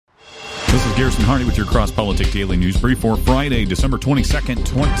This is Garrison Hardy with your Cross Politic Daily News Brief for Friday, December 22nd,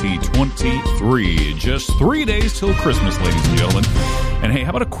 2023. Just 3 days till Christmas, ladies and gentlemen. And hey,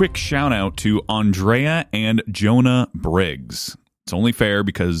 how about a quick shout out to Andrea and Jonah Briggs? It's only fair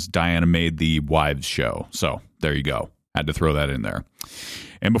because Diana made the Wives show. So there you go. Had to throw that in there.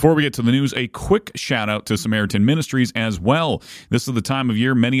 And before we get to the news, a quick shout out to Samaritan Ministries as well. This is the time of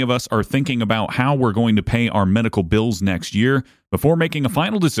year many of us are thinking about how we're going to pay our medical bills next year. Before making a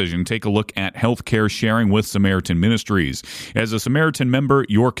final decision, take a look at healthcare sharing with Samaritan Ministries. As a Samaritan member,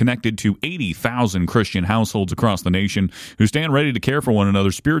 you're connected to 80,000 Christian households across the nation who stand ready to care for one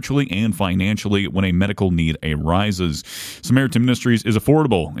another spiritually and financially when a medical need arises. Samaritan Ministries is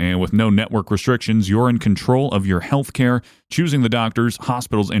affordable, and with no network restrictions, you're in control of your healthcare, choosing the doctors,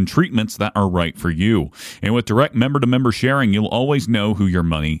 hospitals, and treatments that are right for you. And with direct member-to-member sharing, you'll always know who your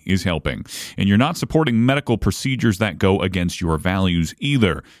money is helping. And you're not supporting medical procedures that go against your values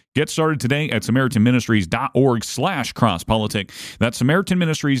either. Get started today at SamaritanMinistries.org/crosspolitic. That's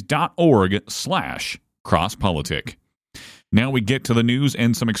SamaritanMinistries.org/crosspolitic. Now we get to the news,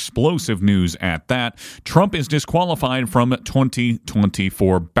 and some explosive news at that. Trump is disqualified from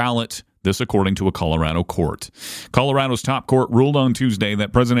 2024 ballot. This according to a Colorado court. Colorado's top court ruled on Tuesday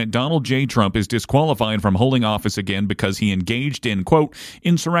that President Donald J. Trump is disqualified from holding office again because he engaged in, quote,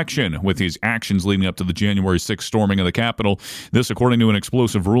 insurrection with his actions leading up to the January 6th storming of the Capitol. This according to an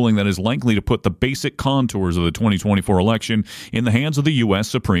explosive ruling that is likely to put the basic contours of the 2024 election in the hands of the U.S.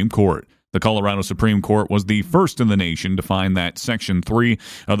 Supreme Court. The Colorado Supreme Court was the first in the nation to find that Section 3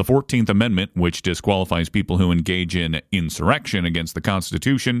 of the 14th Amendment, which disqualifies people who engage in insurrection against the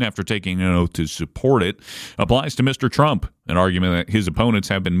Constitution after taking an oath to support it, applies to Mr. Trump, an argument that his opponents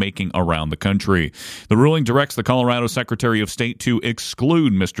have been making around the country. The ruling directs the Colorado Secretary of State to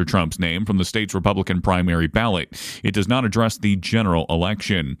exclude Mr. Trump's name from the state's Republican primary ballot. It does not address the general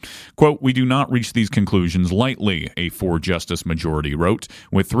election. Quote, "We do not reach these conclusions lightly," a four-justice majority wrote,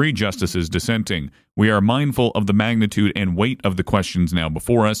 with three justices dissenting. "We are mindful of the magnitude and weight of the questions now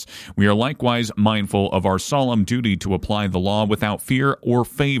before us. We are likewise mindful of our solemn duty to apply the law without fear or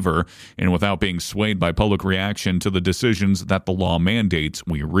favor and without being swayed by public reaction to the decisions that the law mandates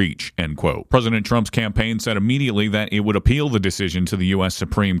we reach," end quote. President Trump's campaign said immediately that it would appeal the decision to the U.S.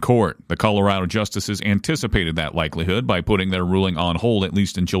 Supreme Court. The Colorado justices anticipated that likelihood by putting their ruling on hold at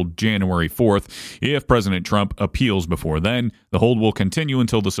least until January 4th. If President Trump appeals before then, the hold will continue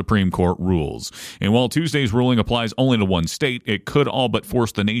until the Supreme Court rules. And while Tuesday's ruling applies only to one state, it could all but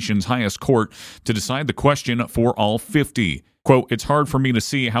force the nation's highest court to decide the question for all 50. Quote, "It's hard for me to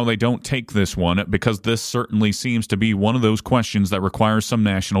see how they don't take this one because this certainly seems to be one of those questions that requires some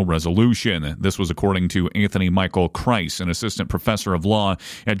national resolution." This was according to Anthony Michael Kreis, an assistant professor of law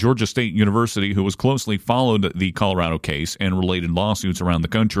at Georgia State University who has closely followed the Colorado case and related lawsuits around the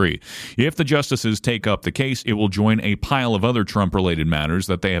country. If the justices take up the case, it will join a pile of other Trump-related matters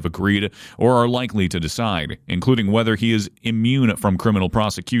that they have agreed or are likely to decide, including whether he is immune from criminal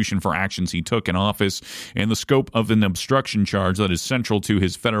prosecution for actions he took in office and the scope of an obstruction charge that is central to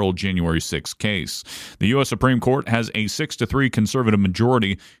his federal January 6th case. The U.S. Supreme Court has a 6-3 conservative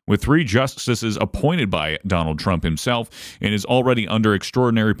majority with three justices appointed by Donald Trump himself and is already under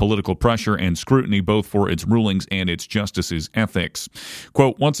extraordinary political pressure and scrutiny both for its rulings and its justices' ethics.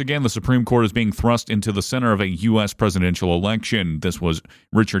 Quote, "Once again, the Supreme Court is being thrust into the center of a U.S. presidential election." This was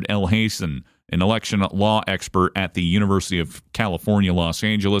Richard L. Hasen, an election law expert at the University of California, Los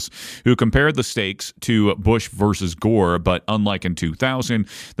Angeles, who compared the stakes to Bush versus Gore, but unlike in 2000,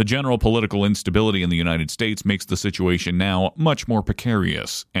 the general political instability in the United States makes the situation now much more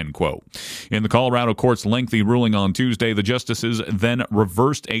precarious, end quote. In the Colorado court's lengthy ruling on Tuesday, the justices then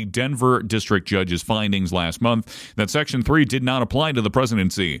reversed a Denver district judge's findings last month that Section 3 did not apply to the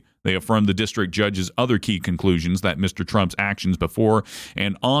presidency. They affirmed the district judge's other key conclusions that Mr. Trump's actions before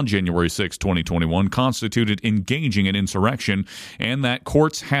and on January 6, 2021 constituted engaging in insurrection and that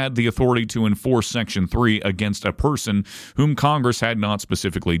courts had the authority to enforce Section 3 against a person whom Congress had not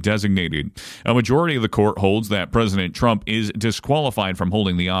specifically designated. A majority of the court holds that President Trump is disqualified from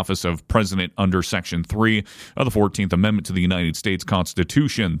holding the office of president under Section 3 of the 14th Amendment to the United States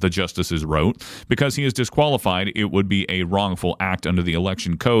Constitution, the justices wrote. Because he is disqualified, it would be a wrongful act under the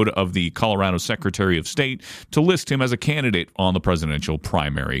election code of the Colorado Secretary of State to list him as a candidate on the presidential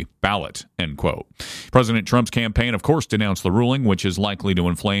primary ballot, end quote. President Trump's campaign, of course, denounced the ruling, which is likely to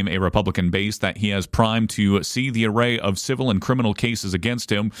inflame a Republican base that he has primed to see the array of civil and criminal cases against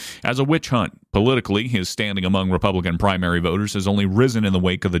him as a witch hunt. Politically, his standing among Republican primary voters has only risen in the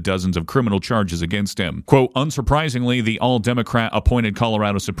wake of the dozens of criminal charges against him. Quote, unsurprisingly, the all-Democrat appointed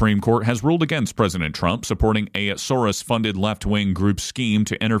Colorado Supreme Court has ruled against President Trump, supporting a Soros-funded left-wing group's scheme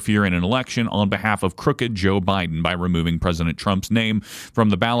to interfere in an election on behalf of crooked Joe Biden by removing President Trump's name from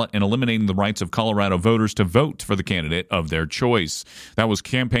the ballot and eliminating the rights of Colorado voters to vote for the candidate of their choice. That was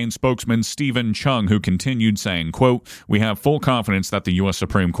campaign spokesman Stephen Chung, who continued saying, quote, we have full confidence that the U.S.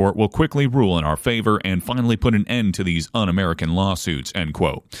 Supreme Court will quickly rule in our favor and finally put an end to these un-American lawsuits, end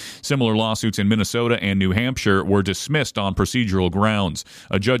quote. Similar lawsuits in Minnesota and New Hampshire were dismissed on procedural grounds.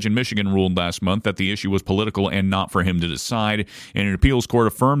 A judge in Michigan ruled last month that the issue was political and not for him to decide, and an appeals court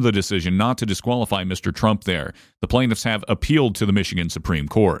affirmed the decision not to disqualify Mr. Trump there. The plaintiffs have appealed to the Michigan Supreme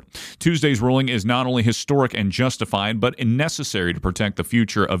Court. Tuesday's ruling is not only historic and justified, but necessary to protect the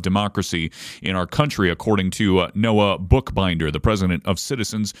future of democracy in our country, according to Noah Bookbinder, the president of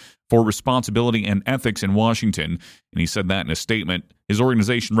Citizens for Responsibility and Ethics in Washington, and he said that in a statement. His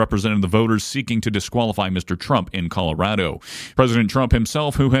organization represented the voters seeking to disqualify Mr. Trump in Colorado. President Trump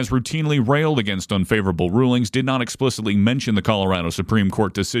himself, who has routinely railed against unfavorable rulings, did not explicitly mention the Colorado Supreme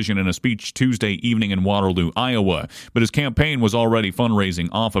Court decision in a speech Tuesday evening in Waterloo, Iowa, but his campaign was already fundraising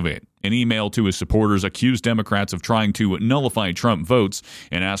off of it. An email to his supporters accused Democrats of trying to nullify Trump votes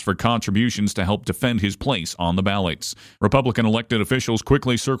and asked for contributions to help defend his place on the ballots. Republican elected officials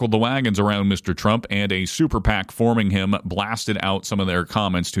quickly circled the wagons around Mr. Trump, and a super PAC forming him blasted out some of their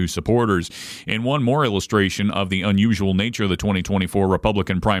comments to supporters. In one more illustration of the unusual nature of the 2024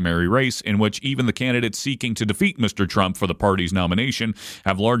 Republican primary race, in which even the candidates seeking to defeat Mr. Trump for the party's nomination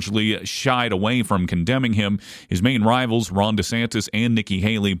have largely shied away from condemning him, his main rivals, Ron DeSantis and Nikki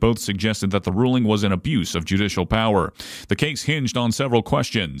Haley, both suggested that the ruling was an abuse of judicial power. The case hinged on several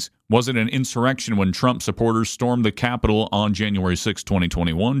questions. Was it an insurrection when Trump supporters stormed the Capitol on January 6,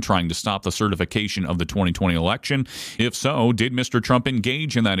 2021, trying to stop the certification of the 2020 election? If so, did Mr. Trump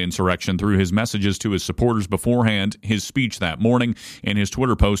engage in that insurrection through his messages to his supporters beforehand, his speech that morning, and his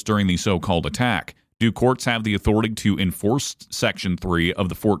Twitter post during the so-called attack? Do courts have the authority to enforce Section 3 of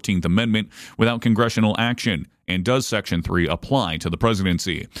the 14th Amendment without congressional action? And does Section 3 apply to the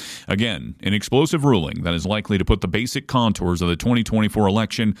presidency? Again, an explosive ruling that is likely to put the basic contours of the 2024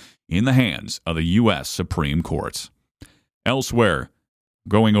 election in the hands of the U.S. Supreme Court. Elsewhere,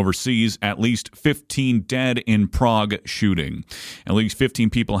 going overseas, at least 15 dead in Prague shooting. At least 15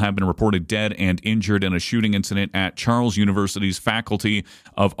 people have been reported dead and injured in a shooting incident at Charles University's Faculty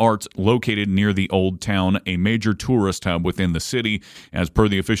of Arts located near the Old Town, a major tourist hub within the city, as per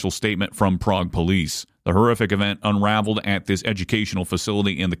the official statement from Prague police. The horrific event unraveled at this educational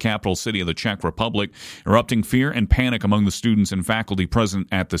facility in the capital city of the Czech Republic, erupting fear and panic among the students and faculty present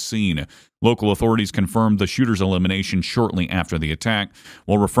at the scene. Local authorities confirmed the shooter's elimination shortly after the attack,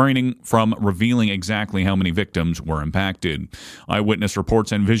 while refraining from revealing exactly how many victims were impacted. Eyewitness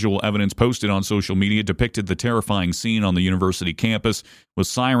reports and visual evidence posted on social media depicted the terrifying scene on the university campus, with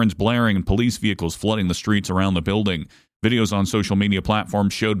sirens blaring and police vehicles flooding the streets around the building. Videos on social media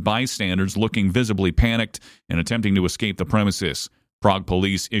platforms showed bystanders looking visibly panicked and attempting to escape the premises. Prague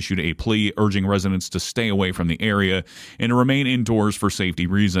police issued a plea urging residents to stay away from the area and to remain indoors for safety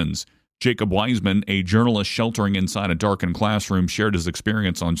reasons. Jacob Wiseman, a journalist sheltering inside a darkened classroom, shared his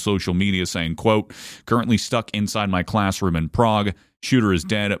experience on social media saying, quote, currently stuck inside my classroom in Prague. Shooter is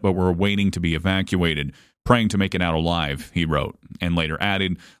dead, but we're waiting to be evacuated. Praying to make it out alive, he wrote, and later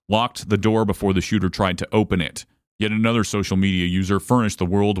added, locked the door before the shooter tried to open it. Yet another social media user furnished the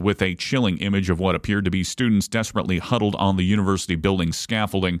world with a chilling image of what appeared to be students desperately huddled on the university building's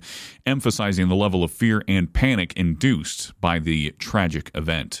scaffolding, emphasizing the level of fear and panic induced by the tragic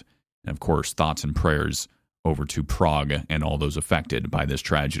event. And of course, thoughts and prayers over to Prague and all those affected by this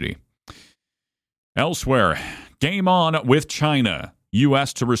tragedy. Elsewhere, game on with China.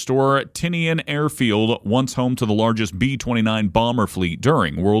 U.S. to restore Tinian Airfield, once home to the largest B-29 bomber fleet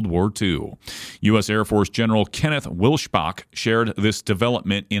during World War II. U.S. Air Force General Kenneth Wilschbach shared this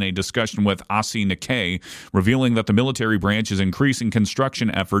development in a discussion with Asie Nikkei, revealing that the military branch is increasing construction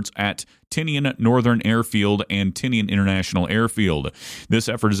efforts at Tinian Northern Airfield and Tinian International Airfield. This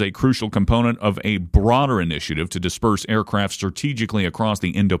effort is a crucial component of a broader initiative to disperse aircraft strategically across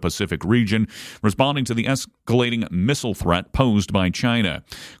the Indo-Pacific region, responding to the escalating missile threat posed by China.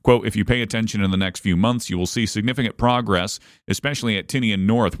 Quote, if you pay attention in the next few months, you will see significant progress, especially at Tinian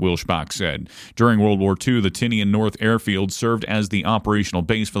North, Wilschbach said. During World War II, the Tinian North Airfield served as the operational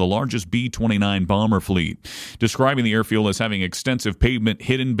base for the largest B-29 bomber fleet. Describing the airfield as having extensive pavement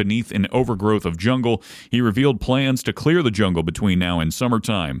hidden beneath an overgrowth of jungle, he revealed plans to clear the jungle between now and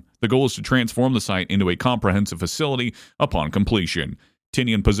summertime. The goal is to transform the site into a comprehensive facility upon completion.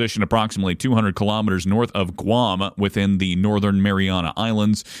 Tinian, positioned approximately 200 kilometers north of Guam within the Northern Mariana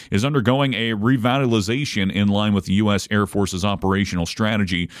Islands, is undergoing a revitalization in line with the U.S. Air Force's operational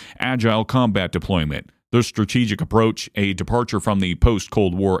strategy, Agile Combat Deployment. The strategic approach, a departure from the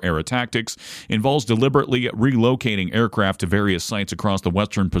post-Cold War era tactics, involves deliberately relocating aircraft to various sites across the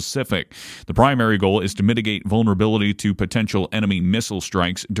Western Pacific. The primary goal is to mitigate vulnerability to potential enemy missile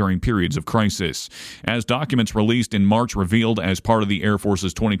strikes during periods of crisis. As documents released in March revealed as part of the Air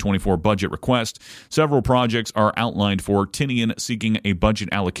Force's 2024 budget request, several projects are outlined for Tinian, seeking a budget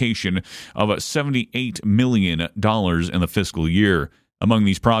allocation of $78 million in the fiscal year. Among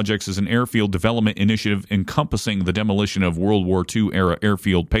these projects is an airfield development initiative encompassing the demolition of World War II-era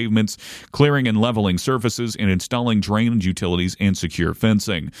airfield pavements, clearing and leveling surfaces, and installing drainage utilities and secure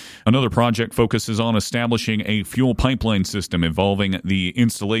fencing. Another project focuses on establishing a fuel pipeline system involving the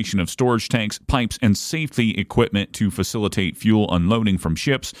installation of storage tanks, pipes, and safety equipment to facilitate fuel unloading from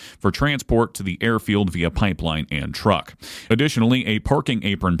ships for transport to the airfield via pipeline and truck. Additionally, a parking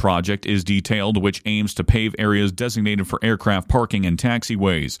apron project is detailed, which aims to pave areas designated for aircraft parking and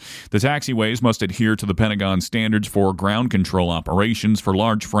taxiways. The taxiways must adhere to the Pentagon standards for ground control operations for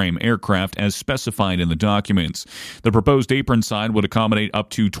large frame aircraft as specified in the documents. The proposed apron side would accommodate up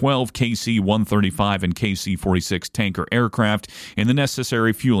to 12 KC-135 and KC-46 tanker aircraft and the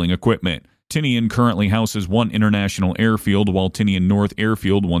necessary fueling equipment. Tinian currently houses one international airfield, while Tinian North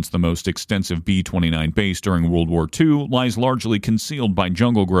Airfield, once the most extensive B-29 base during World War II, lies largely concealed by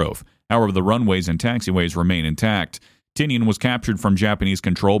jungle growth. However, the runways and taxiways remain intact. Tinian was captured from Japanese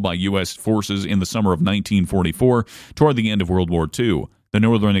control by U.S. forces in the summer of 1944 toward the end of World War II. The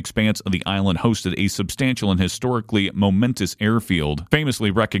northern expanse of the island hosted a substantial and historically momentous airfield,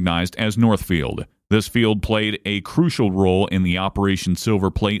 famously recognized as Northfield. This field played a crucial role in the Operation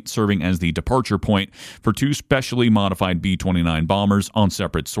Silver Plate, serving as the departure point for two specially modified B-29 bombers on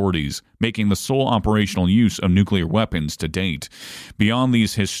separate sorties, making the sole operational use of nuclear weapons to date. Beyond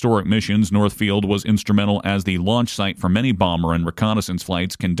these historic missions, Northfield was instrumental as the launch site for many bomber and reconnaissance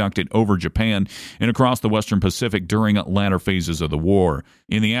flights conducted over Japan and across the Western Pacific during latter phases of the war.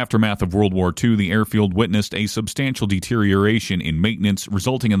 In the aftermath of World War II, the airfield witnessed a substantial deterioration in maintenance,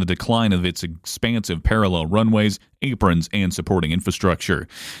 resulting in the decline of its expansive parallel runways, aprons, and supporting infrastructure.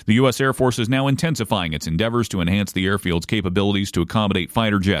 The U.S. Air Force is now intensifying its endeavors to enhance the airfield's capabilities to accommodate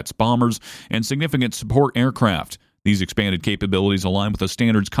fighter jets, bombers, and significant support aircraft. These expanded capabilities align with the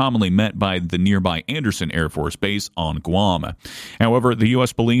standards commonly met by the nearby Andersen Air Force Base on Guam. However, the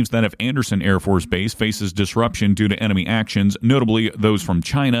U.S. believes that if Andersen Air Force Base faces disruption due to enemy actions, notably those from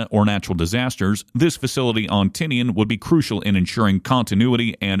China or natural disasters, this facility on Tinian would be crucial in ensuring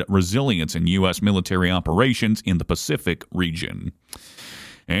continuity and resilience in U.S. military operations in the Pacific region.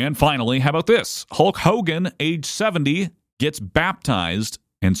 And finally, how about this? Hulk Hogan, age 70, gets baptized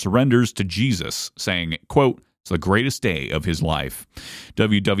and surrenders to Jesus, saying, quote, "It's the greatest day of his life."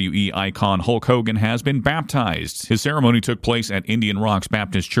 WWE icon Hulk Hogan has been baptized. His ceremony took place at Indian Rocks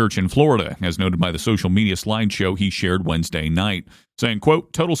Baptist Church in Florida, as noted by the social media slideshow he shared Wednesday night, saying,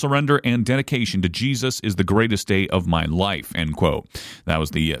 quote, "Total surrender and dedication to Jesus is the greatest day of my life," end quote. That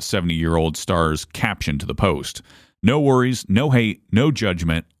was the 70-year-old star's caption to the post. No worries, no hate, no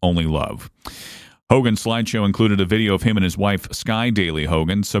judgment, only love. Hogan's slideshow included a video of him and his wife, Sky Daly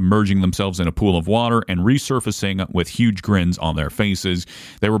Hogan, submerging themselves in a pool of water and resurfacing with huge grins on their faces.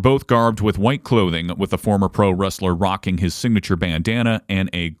 They were both garbed with white clothing, with the former pro wrestler rocking his signature bandana and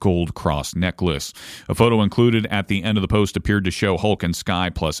a gold cross necklace. A photo included at the end of the post appeared to show Hulk and Sky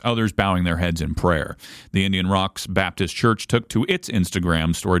plus others bowing their heads in prayer. The Indian Rocks Baptist Church took to its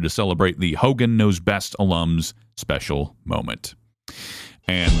Instagram story to celebrate the Hogan Knows Best alums special moment.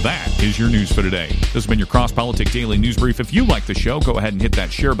 And that is your news for today. This has been your Cross Politic Daily News Brief. If you like the show, go ahead and hit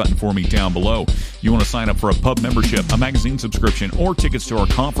that share button for me down below. You want to sign up for a pub membership, a magazine subscription, or tickets to our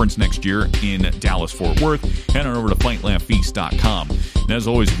conference next year in Dallas-Fort Worth, head on over to FightLaughFeast.com. And as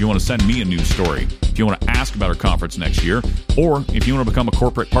always, if you want to send me a news story, if you want to ask about our conference next year, or if you want to become a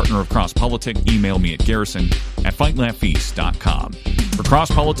corporate partner of Cross Politic, email me at Garrison@FightLaughFeast.com. For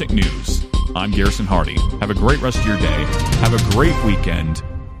Cross Politic News, I'm Garrison Hardy. Have a great rest of your day. Have a great weekend.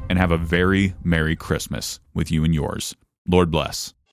 And have a very Merry Christmas with you and yours. Lord bless.